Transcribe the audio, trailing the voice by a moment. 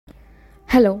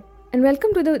Hello, and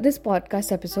welcome to this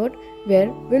podcast episode where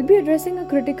we'll be addressing a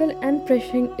critical and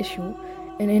pressing issue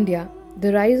in India,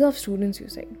 the rise of student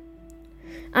suicide.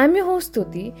 I'm your host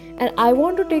Stuti, and I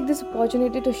want to take this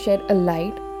opportunity to shed a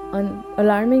light on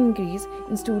alarming increase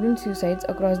in student suicides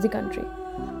across the country.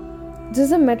 This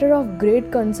is a matter of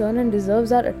great concern and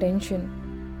deserves our attention.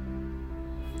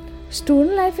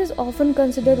 Student life is often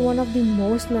considered one of the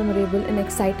most memorable and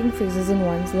exciting phases in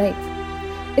one's life.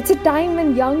 It's a time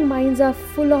when young minds are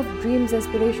full of dreams,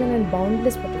 aspiration, and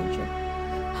boundless potential.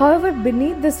 However,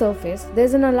 beneath the surface,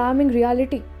 there's an alarming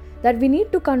reality that we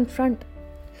need to confront.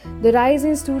 The rise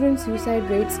in student suicide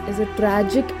rates is a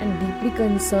tragic and deeply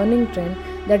concerning trend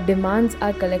that demands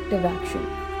our collective action.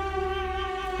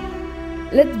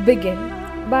 Let's begin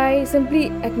by simply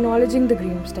acknowledging the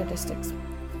grim statistics.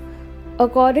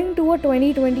 According to a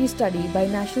 2020 study by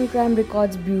National Crime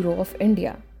Records Bureau of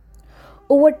India,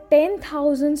 over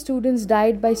 10,000 students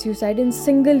died by suicide in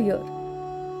single year,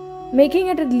 making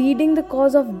it a leading the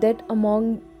cause of death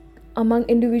among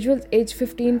individuals aged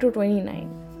 15 to 29.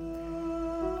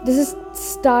 This is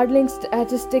startling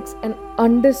statistics and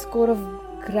underscore of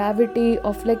gravity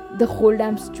of the whole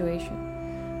damn situation.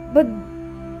 But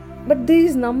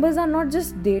these numbers are not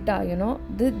just data,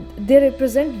 they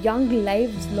represent young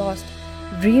lives lost,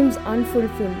 dreams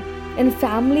unfulfilled, and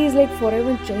families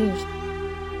forever changed.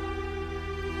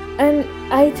 And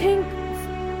I think,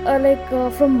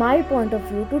 from my point of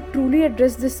view, to truly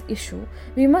address this issue,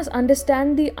 we must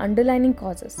understand the underlying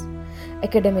causes: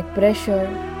 academic pressure,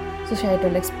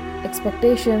 societal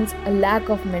expectations, a lack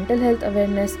of mental health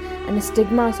awareness, and a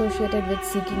stigma associated with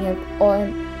seeking help,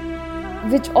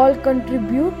 which all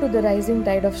contribute to the rising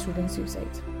tide of student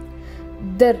suicides.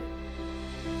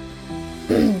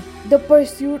 The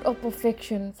pursuit of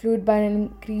perfection, fueled by an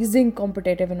increasing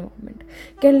competitive environment,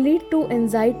 can lead to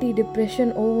anxiety,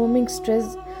 depression, overwhelming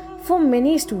stress for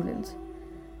many students.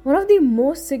 One of the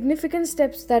most significant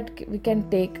steps that we can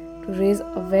take to raise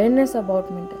awareness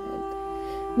about mental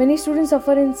health. Many students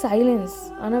suffer in silence,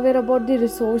 unaware about the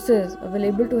resources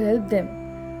available to help them,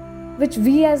 which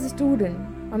we as a student,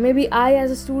 or maybe I as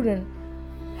a student,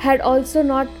 had also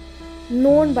not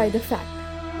known by the fact.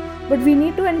 But we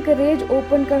need to encourage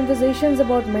open conversations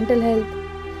about mental health,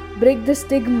 break the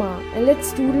stigma, and let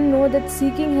students know that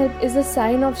seeking help is a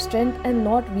sign of strength and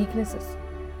not weaknesses.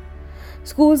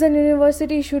 Schools and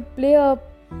universities should play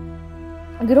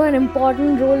an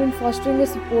important role in fostering a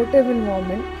supportive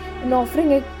environment and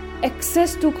offering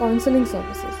access to counseling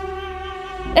services.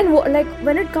 And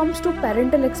when it comes to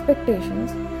parental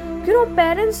expectations,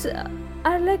 parents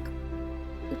are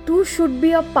should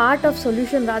be a part of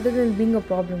solution rather than being a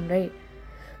problem, right?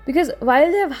 Because while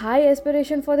they have high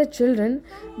aspiration for their children,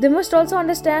 they must also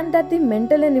understand that the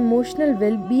mental and emotional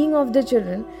well-being of the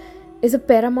children is a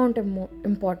paramount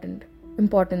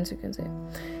importance, you can say.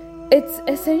 It's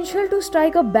essential to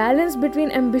strike a balance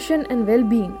between ambition and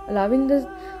well-being,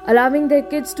 allowing their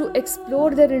kids to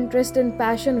explore their interest and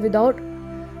passion without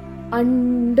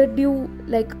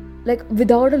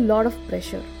without a lot of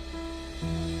pressure.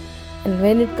 And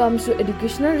when it comes to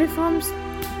educational reforms,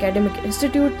 academic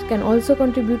institutes can also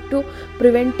contribute to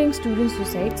preventing student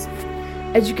suicides.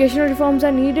 Educational reforms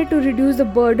are needed to reduce the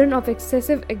burden of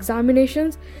excessive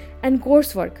examinations and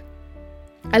coursework,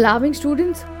 allowing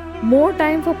students more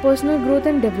time for personal growth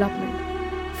and development.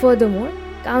 Furthermore,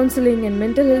 counseling and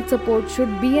mental health support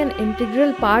should be an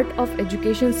integral part of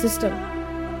education system,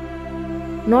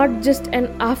 not just an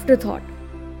afterthought.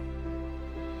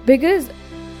 Because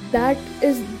that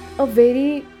is a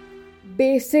very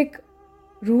basic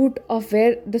root of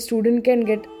where the student can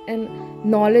get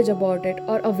knowledge about it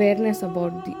or awareness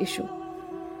about the issue.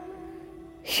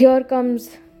 Here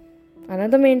comes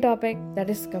another main topic, that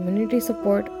is community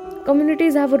support.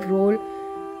 Communities have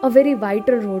a very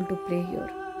vital role to play here.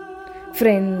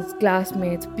 Friends,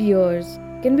 classmates, peers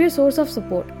can be a source of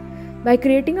support. By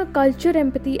creating a culture,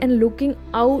 empathy, and looking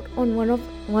out on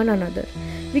one another,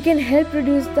 we can help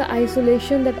reduce the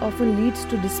isolation that often leads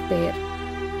to despair.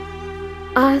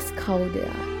 Ask how they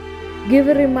are. Give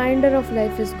a reminder of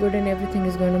life is good and everything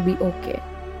is going to be okay.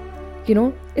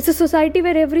 It's a society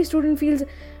where every student feels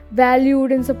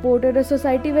valued and supported, a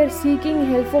society where seeking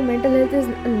help for mental health is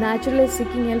natural as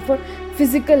seeking help for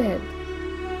physical health.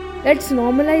 Let's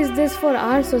normalize this for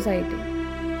our society.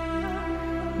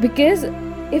 Because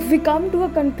if we come to a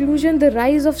conclusion, the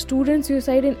rise of student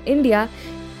suicide in India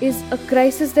is a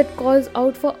crisis that calls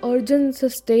out for urgent,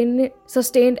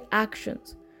 sustained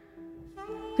actions.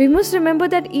 We must remember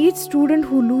that each student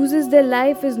who loses their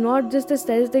life is not just a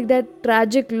statistic, that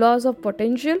tragic loss of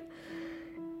potential.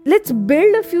 Let's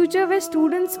build a future where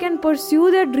students can pursue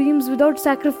their dreams without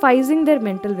sacrificing their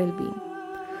mental well-being.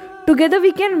 Together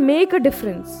we can make a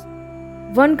difference.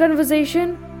 One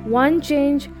conversation, one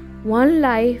change, one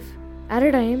life at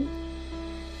a time.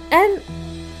 And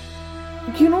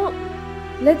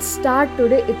let's start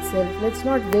today itself. Let's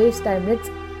not waste time. Let's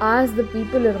ask the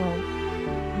people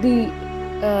around,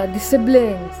 the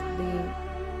siblings,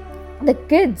 the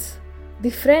kids, the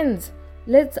friends.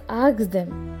 Let's ask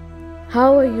them,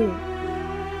 how are you?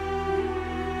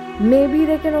 Maybe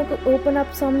they can open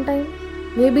up sometime.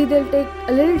 Maybe they'll take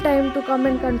a little time to come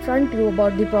and confront you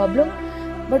about the problem.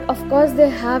 But of course they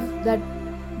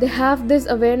have this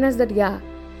awareness that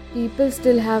people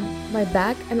still have my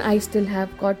back and I still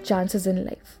have got chances in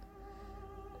life.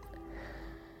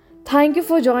 Thank you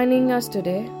for joining us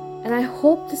today, and I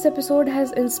hope this episode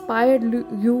has inspired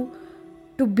you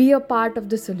to be a part of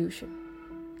the solution.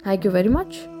 Thank you very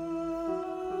much.